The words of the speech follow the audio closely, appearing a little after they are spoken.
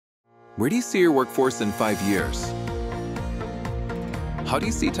Where do you see your workforce in 5 years? How do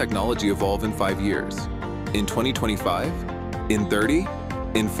you see technology evolve in 5 years? In 2025? In 30?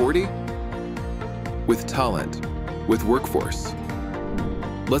 In 40? With talent, with workforce,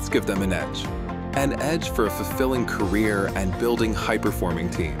 let's give them an edge. An edge for a fulfilling career and building high-performing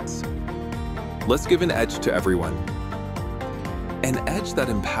teams. Let's give an edge to everyone. An edge that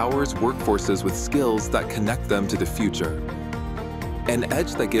empowers workforces with skills that connect them to the future. An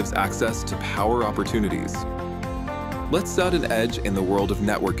edge that gives access to power opportunities. Let's set an edge in the world of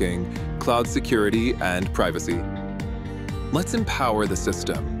networking, cloud security, and privacy. Let's empower the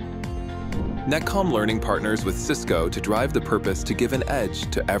system. NetCom Learning partners with Cisco to drive the purpose to give an edge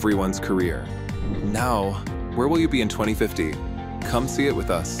to everyone's career. Now, where will you be in 2050? Come see it with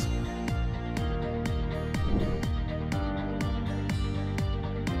us.